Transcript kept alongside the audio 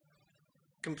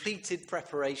completed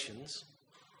preparations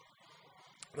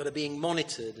that are being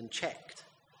monitored and checked,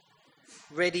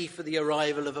 ready for the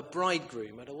arrival of a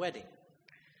bridegroom at a wedding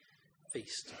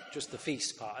feast. Just the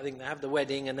feast part. I think they have the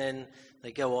wedding and then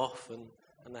they go off and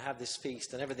they have this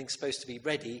feast, and everything's supposed to be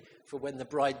ready for when the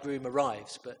bridegroom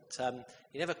arrives, but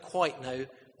you never quite know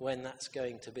when that's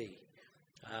going to be.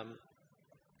 I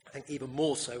think even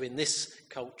more so in this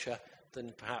culture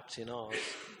than perhaps in ours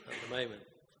at the moment.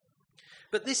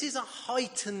 But this is a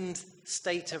heightened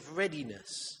state of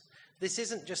readiness. This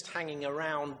isn't just hanging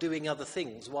around doing other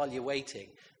things while you're waiting.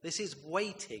 This is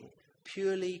waiting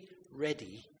purely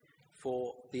ready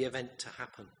for the event to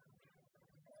happen.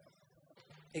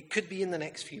 It could be in the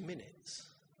next few minutes,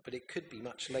 but it could be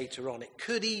much later on. It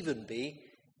could even be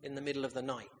in the middle of the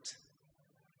night,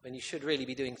 when you should really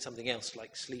be doing something else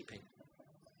like sleeping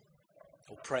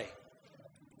or praying.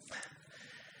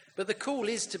 But the call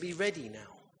is to be ready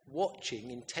now,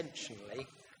 watching intentionally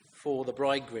for the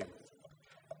bridegroom.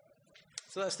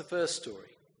 So that's the first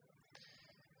story.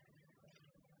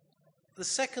 The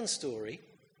second story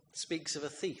speaks of a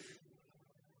thief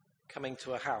coming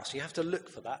to a house. You have to look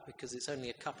for that because it's only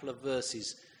a couple of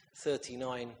verses,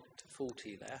 39 to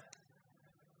 40 there.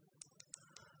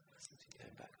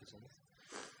 Going backwards on this.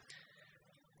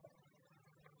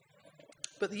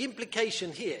 But the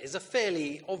implication here is a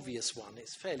fairly obvious one.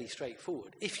 It's fairly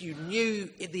straightforward. If you knew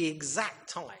at the exact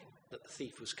time that the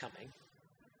thief was coming,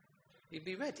 you'd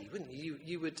be ready, wouldn't you?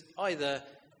 You would either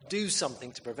do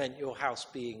something to prevent your house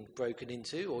being broken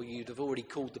into, or you'd have already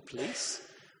called the police.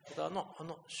 Although I'm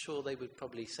not sure they would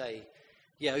probably say,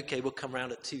 yeah, okay, we'll come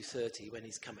round at 2:30 when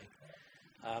he's coming.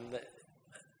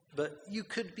 But you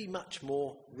could be much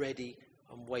more ready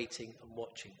and waiting and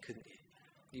watching, couldn't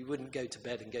you? You wouldn't go to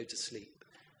bed and go to sleep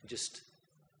and just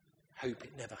hope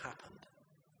it never happened.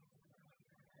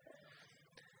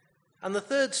 And the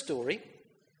third story,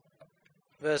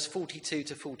 verse 42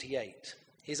 to 48,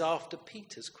 is after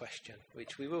Peter's question,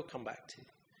 which we will come back to.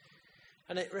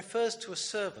 And it refers to a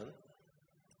servant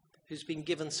who's been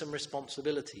given some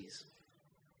responsibilities.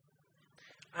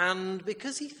 And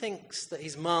because he thinks that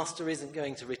his master isn't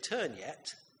going to return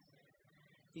yet,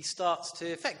 he starts to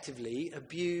effectively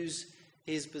abuse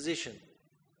his position,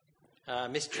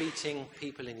 mistreating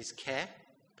people in his care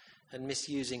and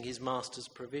misusing his master's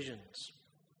provisions.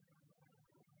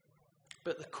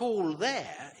 But the call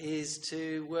there is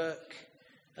to work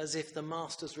as if the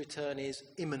master's return is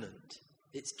imminent.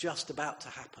 It's just about to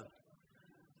happen.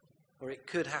 Or it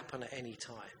could happen at any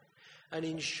time. And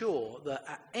ensure that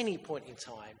at any point in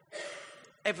time,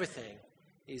 everything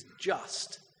is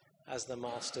just as the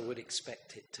master would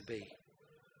expect it to be.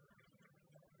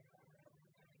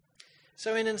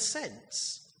 So in a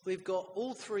sense, we've got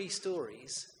all three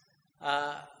stories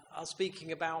are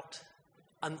speaking about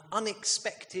an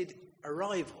unexpected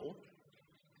arrival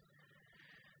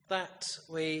that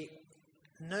we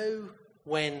know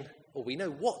when, or we know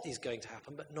what is going to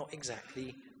happen, but not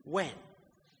exactly when.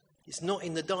 It's not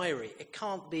in the diary. It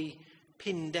can't be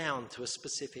pinned down to a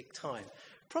specific time.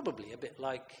 Probably a bit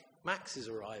like Max's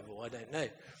arrival, I don't know.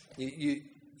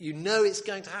 You know it's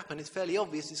going to happen. It's fairly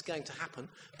obvious it's going to happen,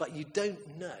 but you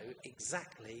don't know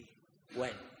exactly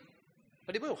when.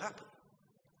 But it will happen.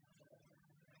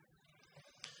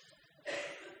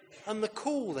 And the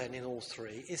call then in all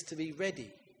three is to be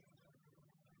ready,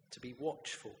 to be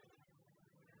watchful,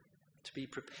 to be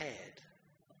prepared,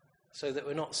 so that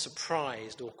we're not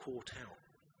surprised or caught out.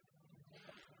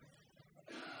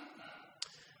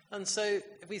 And so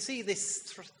if we see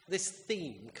this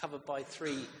theme covered by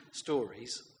three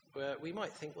stories, where we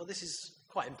might think, well, this is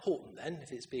quite important then,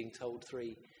 if it's being told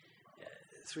three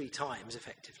times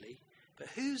effectively. But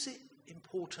who's it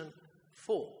important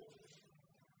for?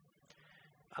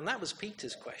 And that was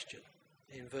Peter's question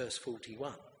in verse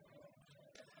 41.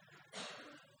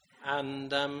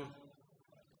 And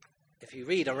if you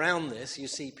read around this, you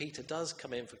see Peter does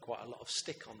come in for quite a lot of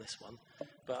stick on this one.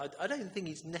 But I don't think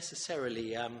he's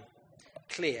necessarily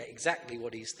clear exactly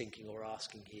what he's thinking or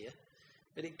asking here.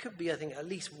 But it could be, I think, at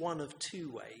least one of two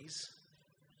ways.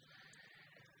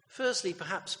 Firstly,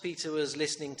 perhaps Peter was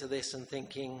listening to this and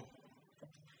thinking,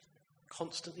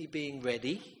 constantly being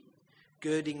ready,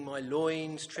 girding my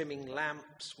loins, trimming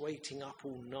lamps, waiting up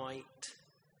all night.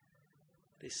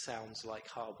 This sounds like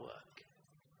hard work.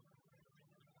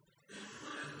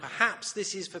 Perhaps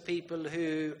this is for people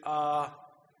who are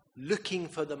looking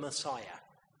for the Messiah.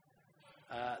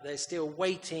 They're still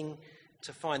waiting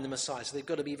to find the Messiah, so they've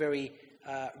got to be very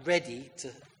ready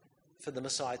for the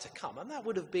Messiah to come. And that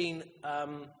would have been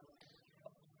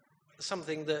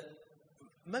something that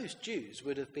most Jews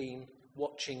would have been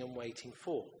watching and waiting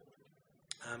for.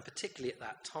 particularly at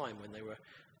that time when they were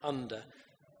under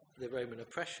the Roman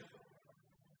oppression.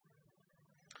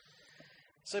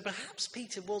 So perhaps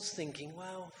Peter was thinking,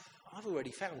 well, I've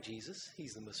already found Jesus.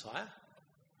 He's the Messiah.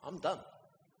 I'm done.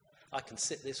 I can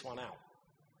sit this one out.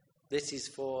 This is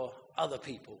for other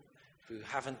people who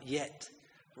haven't yet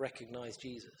recognized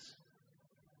Jesus.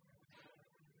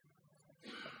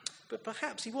 But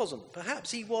perhaps he wasn't.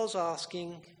 Perhaps he was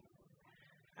asking,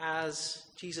 as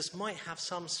Jesus might have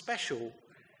some special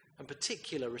and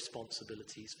particular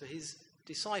responsibilities for his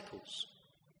disciples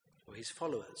or his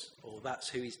followers, or that's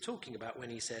who he's talking about when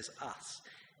he says us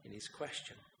in his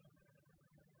question.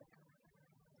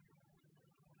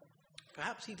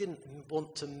 Perhaps he didn't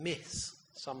want to miss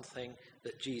something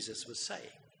that Jesus was saying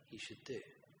he should do.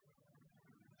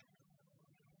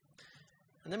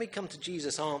 And then we come to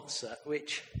Jesus' answer,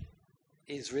 which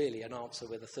is really an answer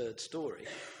with a third story.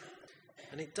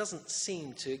 And it doesn't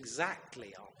seem to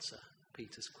exactly answer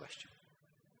Peter's question.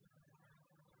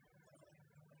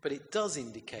 But it does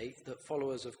indicate that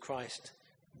followers of Christ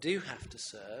do have to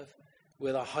serve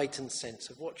with a heightened sense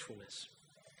of watchfulness.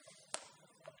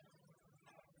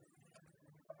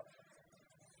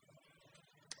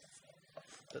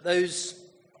 But those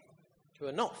who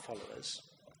are not followers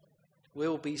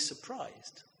will be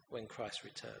surprised when Christ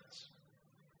returns.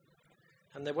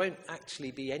 And there won't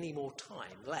actually be any more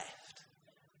time left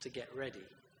to get ready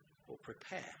or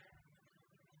prepare.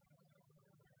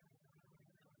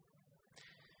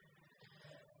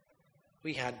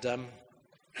 We had a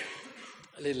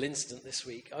little incident this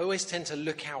week. I always tend to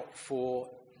look out for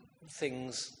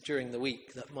things during the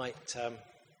week that might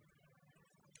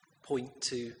point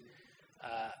to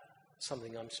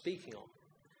something I'm speaking on.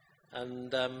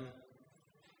 And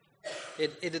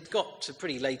it had got to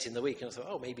pretty late in the week, and I thought,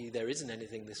 oh, maybe there isn't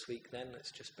anything this week then. It's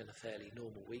just been a fairly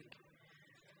normal week.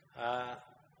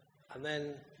 And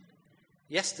then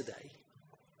yesterday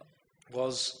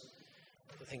was,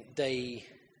 I think, day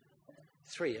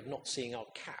 3 of not seeing our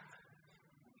cat.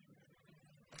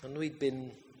 And we'd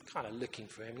been kind of looking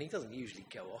for him, and he doesn't usually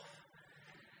go off.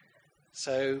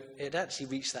 So it actually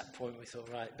reached that point where we thought,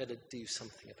 right, better do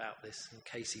something about this in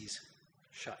case he's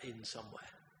shut in somewhere.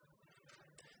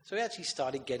 So we actually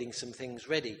started getting some things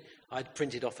ready. I'd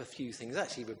printed off a few things,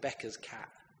 actually Rebecca's cat.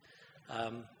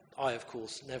 I, of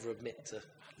course, never admit to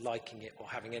liking it or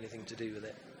having anything to do with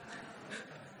it.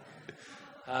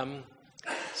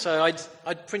 So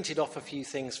I'd printed off a few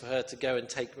things for her to go and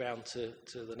take round to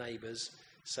the neighbours,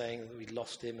 saying that we'd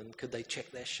lost him and could they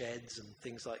check their sheds and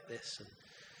things like this. And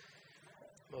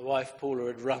my wife Paula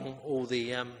had rung all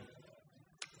the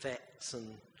vets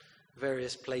and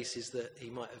various places that he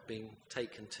might have been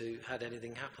taken to had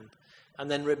anything happened.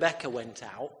 And then Rebecca went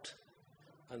out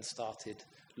and started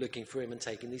looking for him and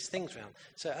taking these things round.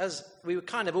 So as we were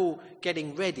kind of all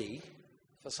getting ready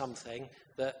for something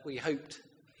that we hoped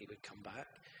he would come back,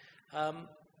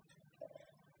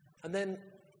 and then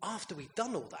after we'd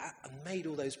done all that and made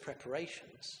all those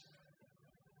preparations,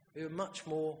 we were much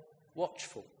more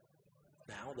watchful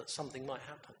now that something might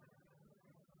happen.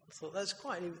 I thought that's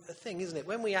quite a thing, isn't it?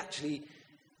 When we actually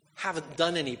haven't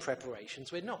done any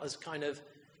preparations, we're not as kind of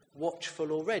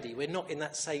watchful already. We're not in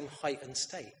that same heightened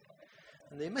state.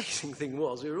 And the amazing thing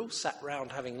was, we were all sat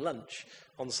round having lunch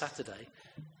on Saturday,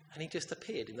 and he just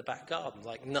appeared in the back garden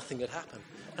like nothing had happened.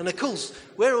 And of course,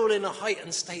 we're all in a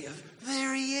heightened state of,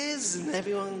 there he is! And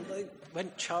everyone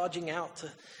went charging out to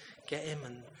get him.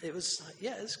 And it was,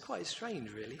 it was quite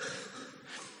strange, really.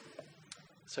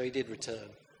 So he did return.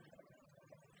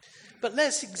 But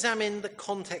let's examine the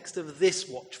context of this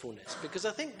watchfulness, because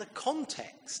I think the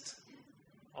context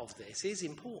of this is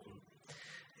important.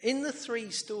 In the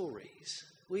 3 stories,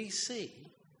 we see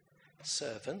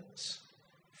servants,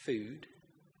 food,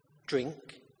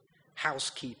 drink,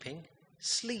 housekeeping,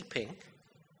 sleeping.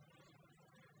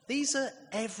 These are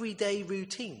everyday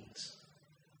routines.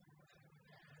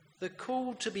 The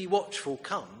call to be watchful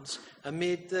comes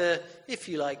amid the, if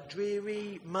you like,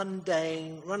 dreary,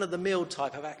 mundane, run-of-the-mill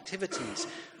type of activities.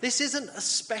 This isn't a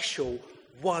special,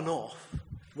 one-off,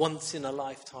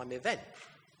 once-in-a-lifetime event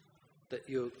that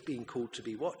you're being called to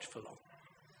be watchful on.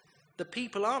 The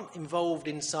people aren't involved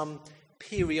in some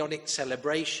periodic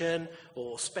celebration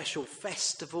or special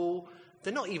festival.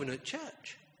 They're not even at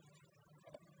church.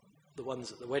 The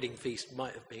ones at the wedding feast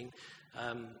might have been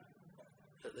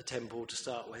at the temple to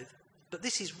start with. But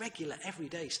this is regular,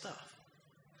 everyday stuff.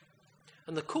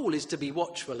 And the call is to be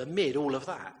watchful amid all of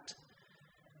that.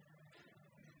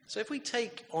 So if we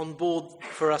take on board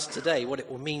for us today what it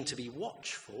will mean to be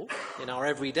watchful in our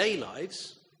everyday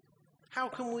lives, how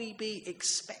can we be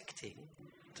expecting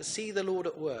to see the Lord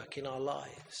at work in our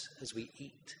lives as we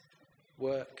eat,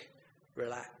 work,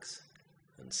 relax,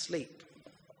 and sleep.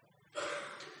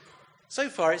 So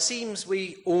far, it seems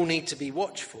we all need to be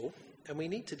watchful, and we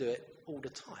need to do it all the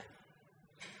time.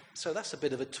 So that's a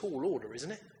bit of a tall order,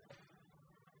 isn't it?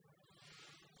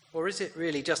 Or is it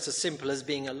really just as simple as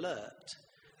being alert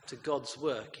to God's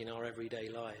work in our everyday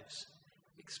lives,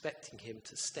 expecting him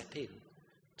to step in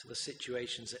to the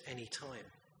situations at any time?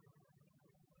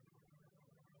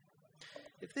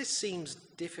 If this seems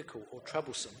difficult or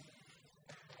troublesome,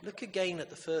 look again at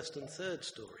the first and third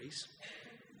stories.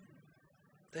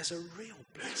 There's a real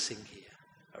blessing here,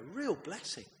 a real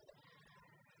blessing.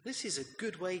 This is a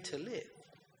good way to live.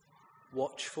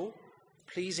 Watchful,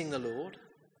 pleasing the Lord.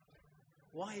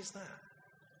 Why is that?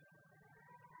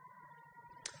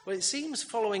 Well, it seems,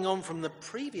 following on from the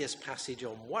previous passage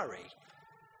on worry,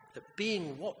 that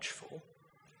being watchful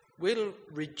will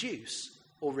reduce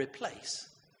or replace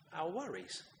our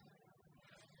worries.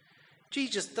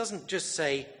 Jesus doesn't just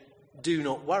say, do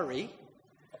not worry,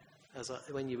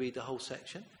 when you read the whole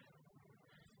section.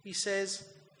 He says,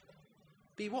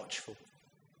 be watchful.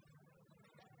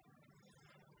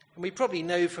 And we probably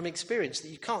know from experience that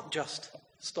you can't just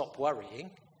stop worrying,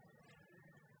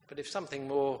 but if something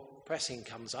more pressing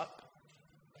comes up,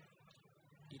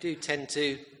 you do tend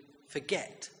to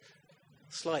forget,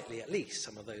 slightly at least,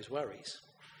 some of those worries.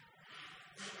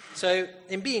 So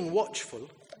in being watchful,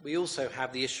 we also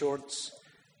have the assurance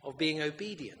of being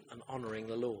obedient and honouring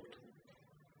the Lord.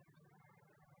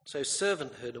 So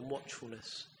servanthood and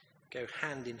watchfulness go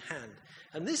hand in hand,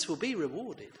 and this will be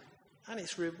rewarded, and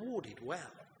it's rewarded well.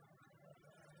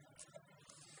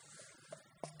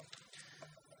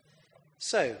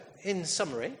 So, in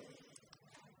summary,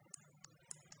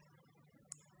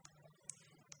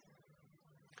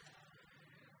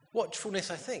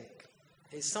 watchfulness, I think,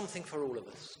 is something for all of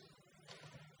us.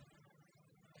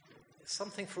 It's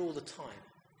something for all the time.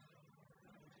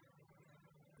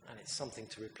 And it's something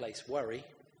to replace worry.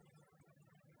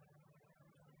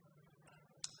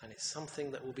 And it's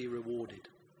something that will be rewarded.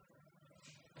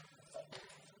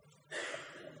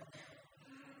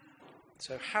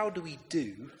 So how do we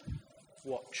do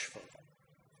watchful?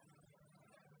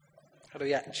 How do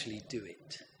we actually do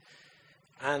it?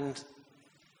 And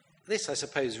this, I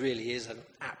suppose, really is an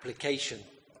application.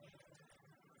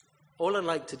 All I'd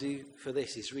like to do for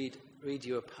this is read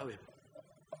you a poem.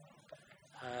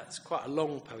 It's quite a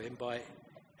long poem by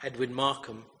Edwin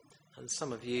Markham, and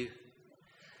some of you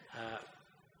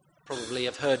probably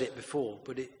have heard it before,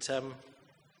 but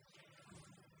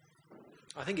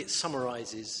I think it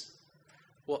summarises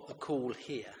what the call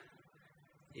here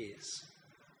is.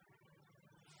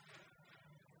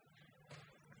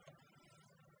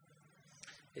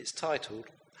 It's titled,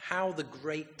 How the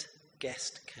Great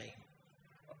Guest Came.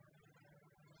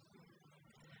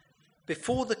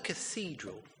 Before the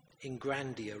cathedral in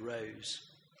grandeur rose,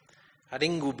 at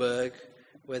Ingleburg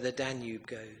where the Danube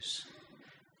goes,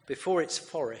 before its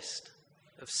forest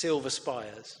of silver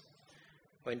spires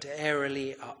went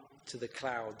airily up to the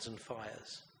clouds and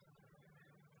fires,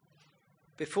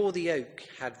 before the oak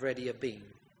had ready a beam,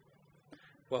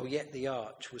 while yet the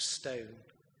arch was stone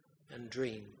and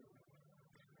dream,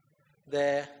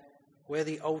 there where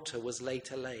the altar was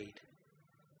later laid,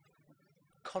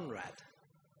 Conrad,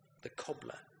 the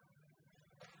cobbler,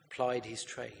 plied his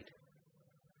trade.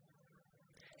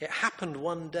 It happened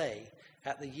one day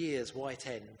at the year's white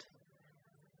end,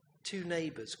 two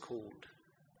neighbours called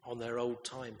on their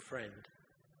old-time friend,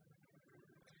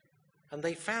 and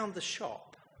they found the shop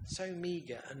so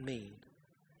meagre and mean,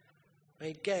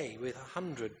 made gay with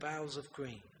 100 boughs of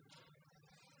green.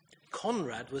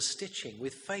 Conrad was stitching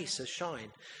with face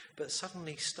ashine, but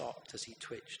suddenly stopped as he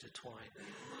twitched a twine.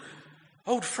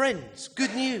 Old friends,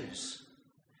 good news!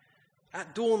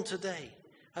 At dawn today,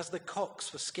 as the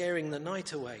cocks were scaring the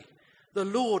night away, the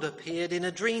Lord appeared in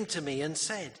a dream to me and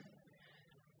said,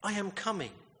 I am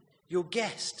coming, your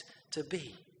guest to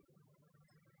be.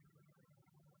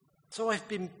 So I've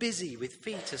been busy with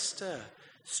feet astir,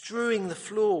 strewing the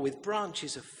floor with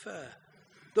branches of fir.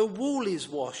 The wall is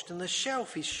washed and the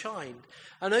shelf is shined,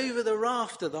 and over the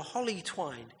rafter the holly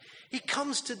twined. He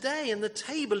comes today and the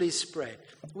table is spread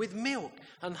with milk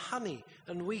and honey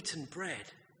and wheaten bread.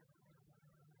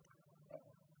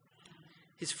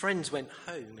 His friends went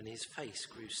home and his face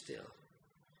grew still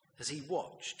as he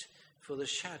watched for the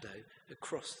shadow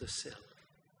across the sill.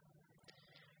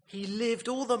 He lived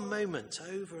all the moments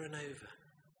over and over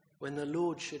when the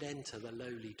Lord should enter the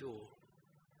lowly door.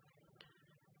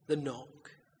 The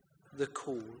knock, the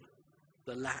call,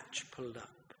 the latch pulled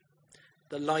up,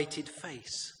 the lighted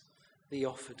face, the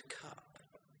offered cup.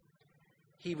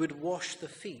 He would wash the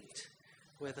feet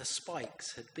where the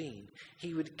spikes had been.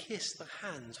 He would kiss the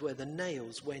hands where the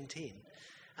nails went in,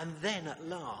 and then at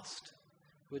last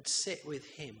would sit with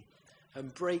him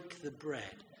and break the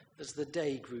bread as the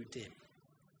day grew dim.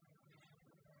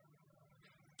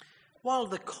 While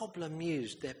the cobbler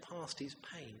mused there past his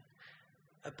pain,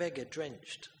 a beggar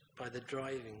drenched by the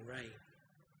driving rain.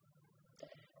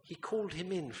 He called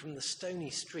him in from the stony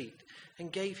street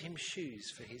and gave him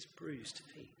shoes for his bruised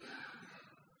feet.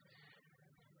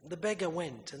 The beggar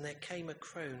went, and there came a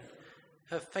crone,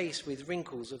 her face with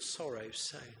wrinkles of sorrow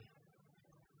sown.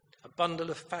 A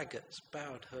bundle of faggots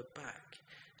bowed her back,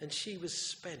 and she was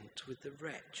spent with the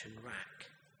wretch and rack.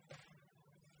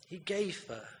 He gave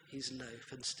her his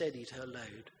loaf and steadied her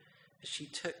load as she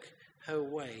took her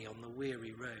way on the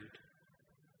weary road.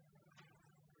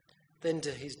 Then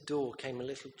to his door came a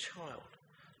little child,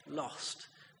 lost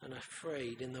and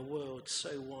afraid in the world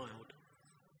so wild.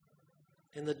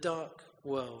 In the dark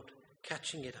world,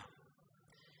 catching it up,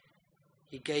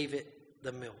 he gave it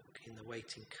the milk in the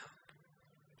waiting cup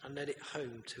and led it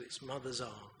home to its mother's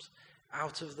arms,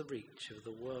 out of the reach of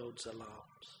the world's alarms.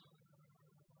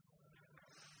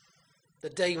 The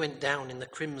day went down in the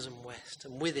crimson west,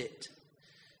 and with it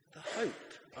the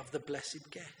hope of the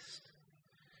blessed guest.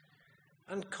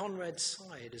 And Conrad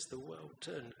sighed as the world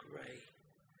turned grey.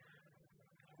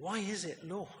 Why is it,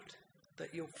 Lord,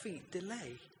 that your feet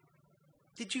delay?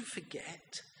 Did you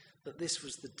forget that this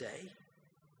was the day?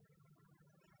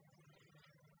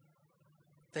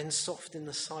 Then soft in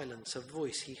the silence a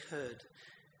voice he heard,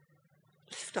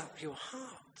 lift up your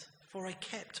heart, for I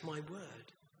kept my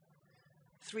word.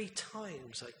 3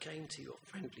 times I came to your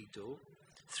friendly door.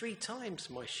 3 times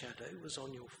my shadow was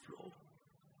on your floor.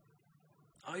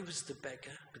 I was the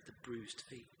beggar with the bruised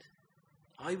feet.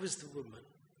 I was the woman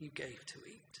you gave to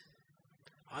eat.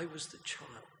 I was the child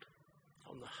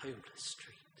on the homeless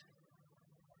street.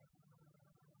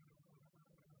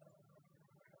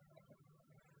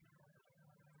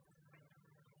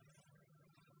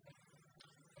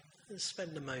 Let's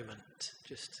spend a moment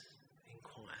just in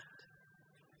quiet,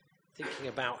 thinking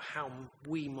about how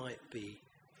we might be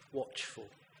watchful,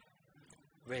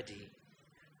 ready,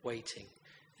 waiting,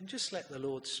 and just let the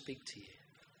Lord speak to you.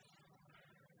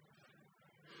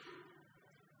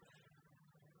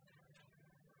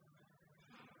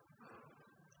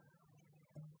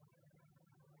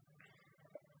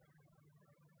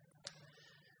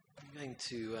 I'm going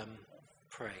to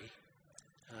pray,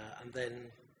 and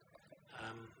then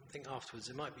I think afterwards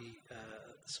there might be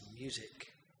some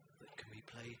music that can be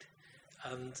played,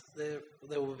 and there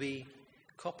will be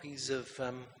copies of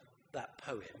that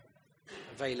poem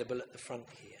available at the front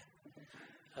here.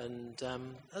 And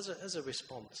as a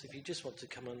response, if you just want to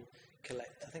come and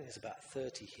collect, I think there's about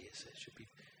 30 here, so it should be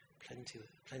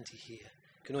plenty here.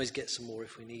 You can always get some more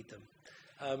if we need them.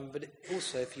 But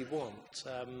also, if you want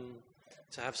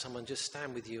to have someone just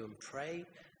stand with you and pray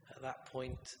at that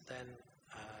point, then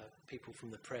people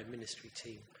from the prayer ministry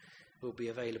team will be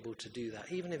available to do that,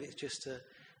 even if it's just a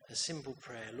simple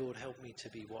prayer. Lord, help me to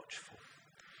be watchful.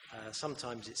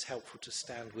 Sometimes it's helpful to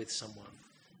stand with someone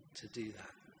to do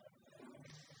that.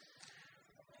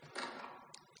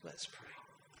 Let's pray.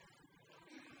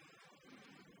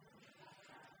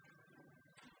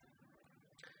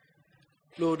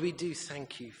 Lord, we do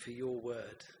thank you for your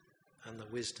word and the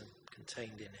wisdom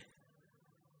contained in it.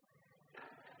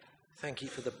 Thank you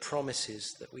for the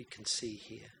promises that we can see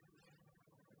here.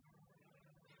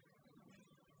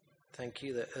 Thank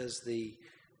you that as the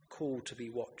call to be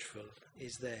watchful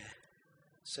is there,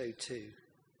 so too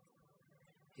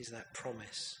is that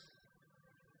promise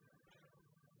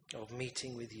of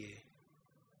meeting with you,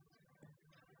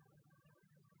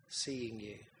 seeing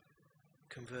you,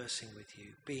 conversing with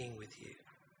you, being with you,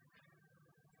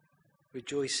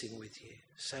 rejoicing with you,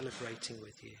 celebrating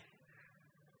with you.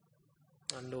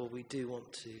 And Lord, we do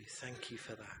want to thank you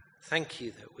for that. Thank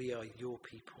you that we are your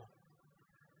people.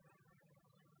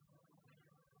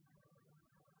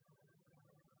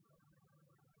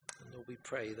 And Lord, we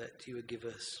pray that you would give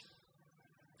us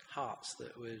hearts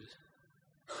that would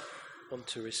want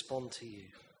to respond to you.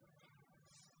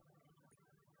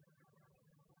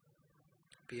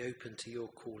 Be open to your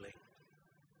calling,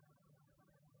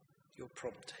 your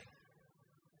prompting.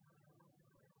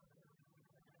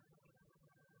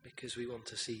 Because we want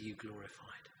to see you glorified.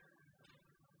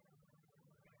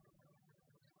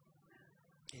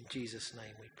 In Jesus'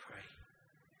 name we pray.